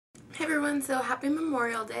Hey everyone, so happy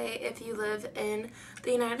Memorial Day if you live in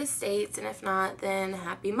the United States, and if not, then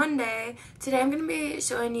happy Monday. Today I'm going to be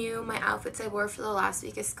showing you my outfits I wore for the last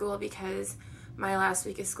week of school because my last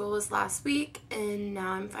week of school was last week and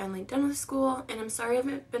now I'm finally done with school. And I'm sorry I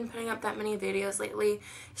haven't been putting up that many videos lately.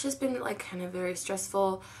 It's just been like kind of very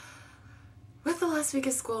stressful with the last week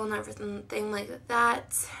of school and everything like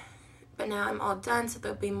that. But now I'm all done, so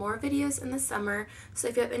there'll be more videos in the summer. So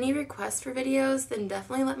if you have any requests for videos, then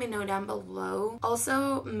definitely let me know down below.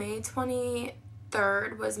 Also, May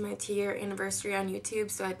 23rd was my 2-year anniversary on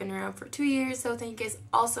YouTube, so I've been around for 2 years. So thank you guys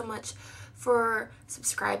all so much for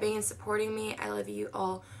subscribing and supporting me. I love you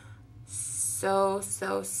all so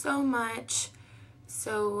much.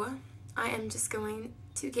 So I am just going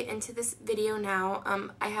to get into this video now.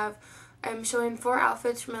 I'm showing 4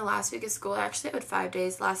 outfits from my last week of school. Actually, I had 5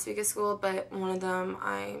 days last week of school, but one of them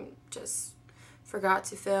I just forgot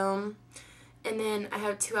to film. And then I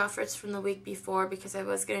have 2 outfits from the week before because I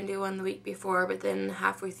was going to do one the week before, but then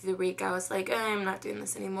halfway through the week I was like, I'm not doing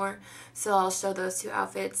this anymore. So I'll show those 2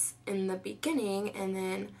 outfits in the beginning and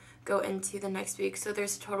then go into the next week. So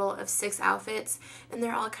there's a total of 6 outfits, and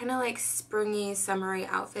they're all kind of like springy, summery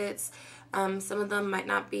outfits. Some of them might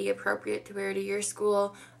not be appropriate to wear to your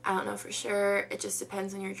school. I don't know for sure. It just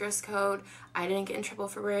depends on your dress code. I didn't get in trouble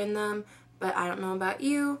for wearing them, but I don't know about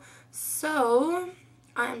you. So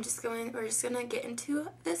we're just gonna get into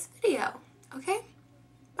this video. Okay?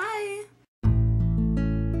 Bye.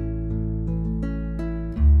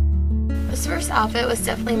 This first outfit was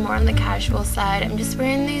definitely more on the casual side. I'm just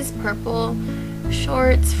wearing these purple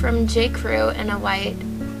shorts from J. Crew and a white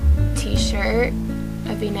t-shirt.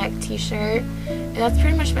 A v-neck t-shirt, and that's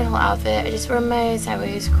pretty much my whole outfit. I just wore my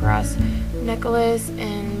sideways cross necklace,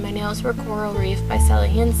 and my nails were Coral Reef by Sally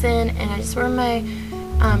Hansen, and I just wore my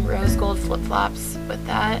rose gold flip-flops with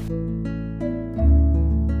that.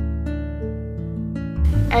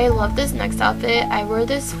 I love this next outfit. I wore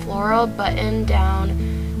this floral button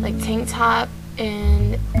down like tank top,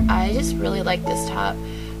 and I just really like this top.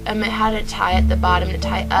 It had a tie at the bottom to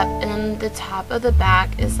tie up, and then the top of the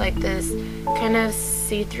back is like this kind of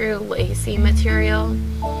see-through lacy material.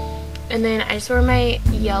 And then I just wore my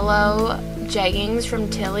yellow jeggings from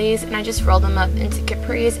Tilly's, and I just rolled them up into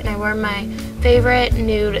capris, and I wore my favorite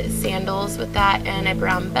nude sandals with that and a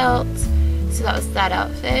brown belt. So that was that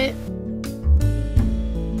outfit.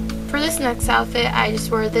 For this next outfit, I just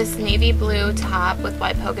wore this navy blue top with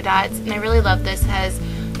white polka dots, and I really love this.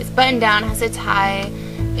 It's buttoned down, has a tie,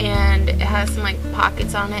 and it has some like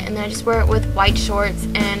pockets on it, and then I just wear it with white shorts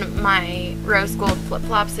and my rose gold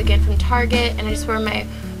flip-flops again from Target, and I just wear my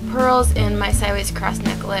pearls and my sideways cross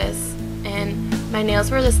necklace, and my nails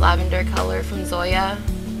were this lavender color from Zoya.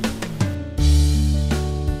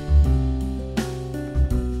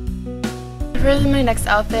 For my next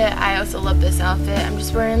outfit, I also love this outfit. I'm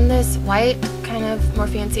just wearing this white kind of more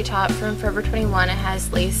fancy top from Forever 21. It has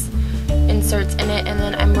lace inserts in it, and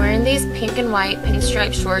then I'm wearing these pink and white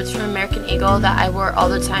pinstripe shorts from American Eagle that I wore all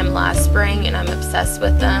the time last spring, and I'm obsessed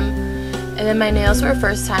with them. And then my nails were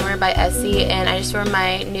First Timer by Essie, and I just wore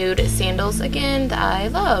my nude sandals again that I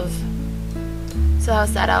love. So that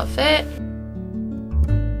was that outfit.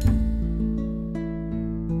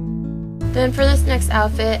 Then for this next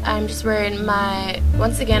outfit, I'm just wearing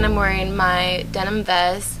I'm wearing my denim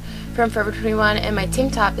vest from Forever 21, and my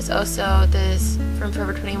tank top is also this from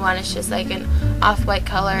Forever 21. It's just like an off-white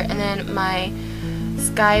color, and then my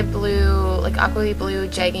sky blue, like aqua blue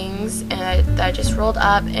jeggings, and that I just rolled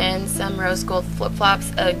up, and some rose gold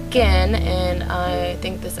flip-flops again, and I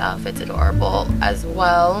think this outfit's adorable as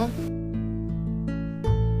well.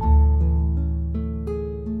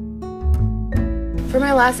 For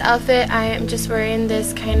my last outfit, I am just wearing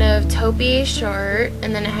this kind of taupey short,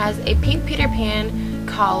 and then it has a pink Peter Pan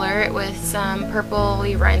collar with some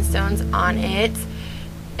purpley rhinestones on it,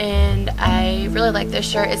 and I really like this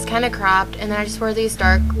shirt. It's kind of cropped, and then I just wore these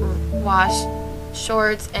dark wash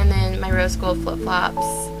shorts and then my rose gold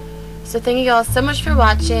flip-flops. So thank you all so much for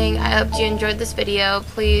watching. I hope you enjoyed this video.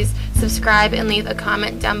 Please subscribe and leave a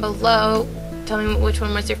comment down below. Tell me which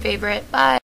one was your favorite. Bye!